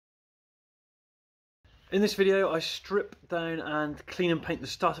In this video I strip down and clean and paint the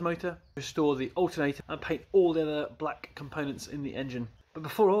starter motor, restore the alternator and paint all the other black components in the engine. But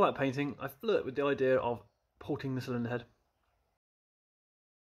before all that painting, I flirt with the idea of porting the cylinder head.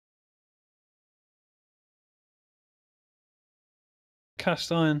 Cast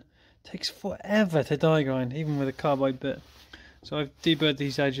iron takes forever to die grind, even with a carbide bit. So I've deburred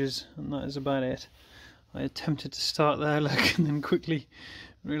these edges and that is about it. I attempted to start there, look, and then quickly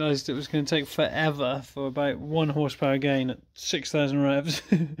realised it was going to take forever for about 1 horsepower gain at 6,000 revs,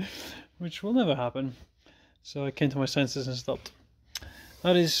 which will never happen. So I came to my senses and stopped.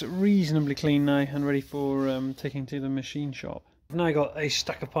 That is reasonably clean now and ready for taking to the machine shop. I've now got a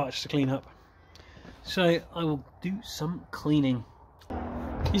stack of parts to clean up, so I will do some cleaning.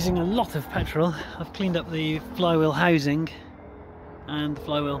 Using a lot of petrol, I've cleaned up the flywheel housing and the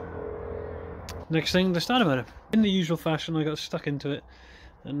flywheel. Next thing, the starter motor. In the usual fashion, I got stuck into it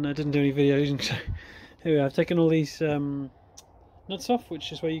and I didn't do any video using, so here we are. I've taken all these nuts off,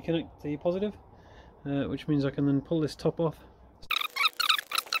 which is where you connect the positive, which means I can then pull this top off.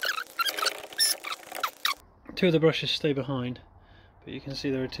 2 of the brushes stay behind, but you can see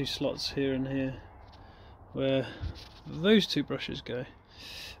there are 2 slots here and here where those 2 brushes go,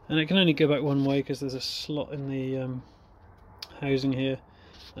 and it can only go back one way because there's a slot in the housing here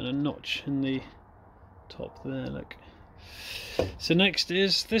and a notch in the top there, look. So next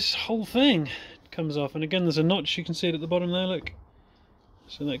is this whole thing comes off, and again there's a notch, you can see it at the bottom there, look.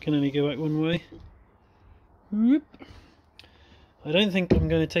 So that can only go back one way. Whoop. I don't think I'm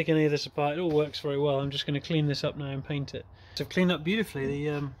going to take any of this apart, it all works very well. I'm just going to clean this up now and paint it. So I've cleaned up beautifully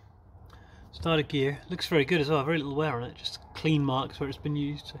the starter gear. Looks very good as well, very little wear on it, just clean marks where it's been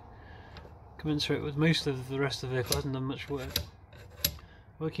used. So commensurate with most of the rest of the vehicle, hasn't done much work.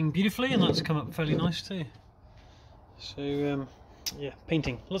 Working beautifully, and that's come up fairly nice too. So yeah,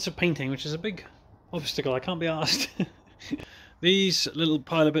 painting, lots of painting, which is a big obstacle, I can't be arsed. These little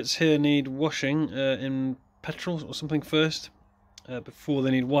pile of bits here need washing in petrol or something first, before they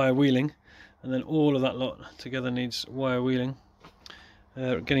need wire wheeling, and then all of that lot together needs wire wheeling.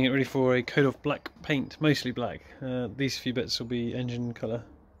 Getting it ready for a coat of black paint, mostly black. These few bits will be engine colour,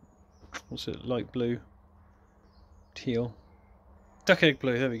 what's it, light blue, teal, duck egg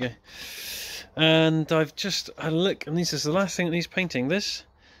blue, there we go. And I've just had a look, and this is the last thing that needs painting. This,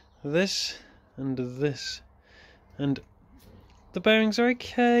 and this. And the bearings are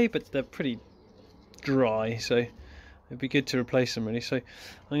okay, but they're pretty dry, so it'd be good to replace them really. So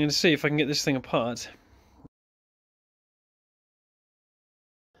I'm going to see if I can get this thing apart.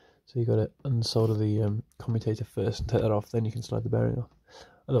 So you got to unsolder the commutator first and take that off, then you can slide the bearing off.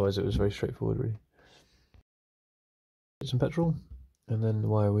 Otherwise it was very straightforward really. Some petrol and then the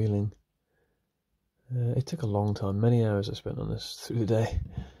wire wheeling. It took a long time, many hours I spent on this through the day,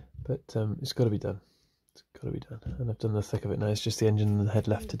 but it's got to be done. It's got to be done, and I've done the thick of it now. It's just the engine and the head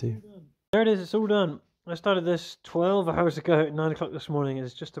left to do. There it is, it's all done. I started this 12 hours ago at 9 o'clock this morning.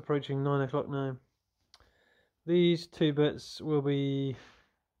 It's just approaching 9 o'clock now. These 2 bits will be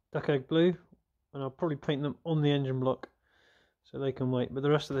duck egg blue, and I'll probably paint them on the engine block so they can wait, but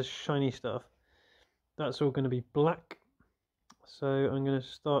the rest of this shiny stuff, that's all going to be black. So I'm going to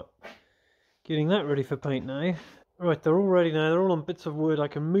start getting that ready for paint now. Right, they're all ready now, they're all on bits of wood. I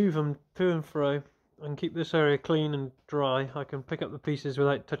can move them to and fro and keep this area clean and dry. I can pick up the pieces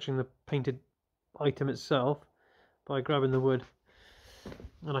without touching the painted item itself by grabbing the wood.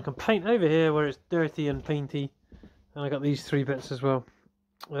 And I can paint over here where it's dirty and painty, and I got these 3 bits as well,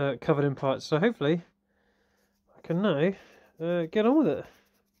 covered in parts. So hopefully I can now get on with it.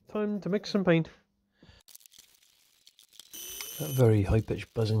 Time to mix some paint. That very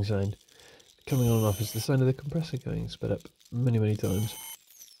high-pitched buzzing sound coming on and off is the sound of the compressor going sped up many times.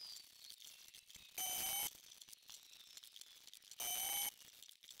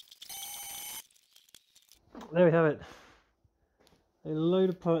 There we have it. A load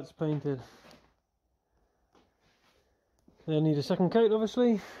of parts painted. They'll need a second coat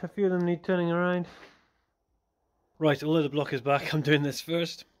obviously. A few of them need turning around. Right, although the block is back, I'm doing this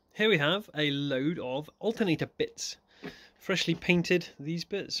first. Here we have a load of alternator bits. Freshly painted, these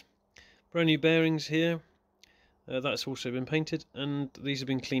bits. Brand new bearings here. That's also been painted, and these have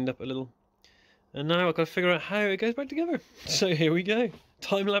been cleaned up a little. And now I've got to figure out how it goes back together. So here we go.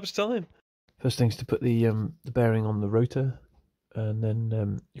 Time lapse time. First thing's to put the bearing on the rotor, and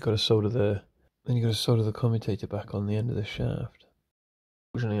then you've got to solder the commutator back on the end of the shaft.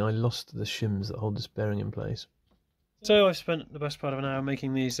 Fortunately, I lost the shims that hold this bearing in place. So I've spent the best part of an hour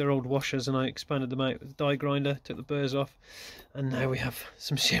making these. They're old washers, and I expanded them out with a die grinder, took the burrs off, and now we have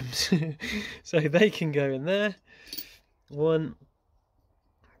some shims. So they can go in there. 1,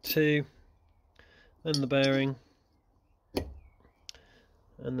 2, then the bearing,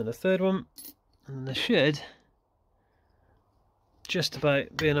 and then a third one, and there should just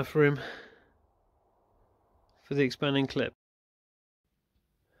about be enough room for the expanding clip.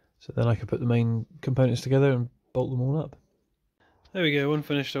 So then I can put the main components together and bolt them all up. There we go, one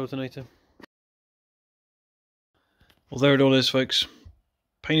finished alternator. Well, there it all is, folks.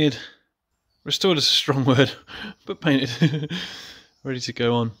 Painted. Restored is a strong word, but painted. Ready to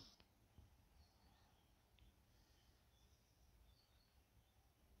go on.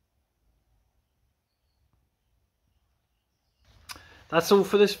 That's all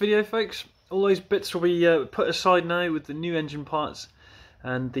for this video, folks. All those bits will be put aside now with the new engine parts,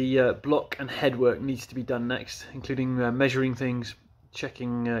 and the block and headwork needs to be done next, including measuring things,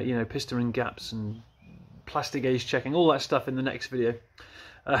 checking you know, piston ring gaps and plastic gauge checking, all that stuff in the next video.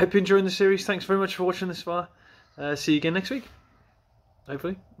 I hope you're enjoying the series. Thanks very much for watching this far. See you again next week,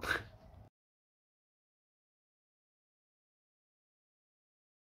 hopefully.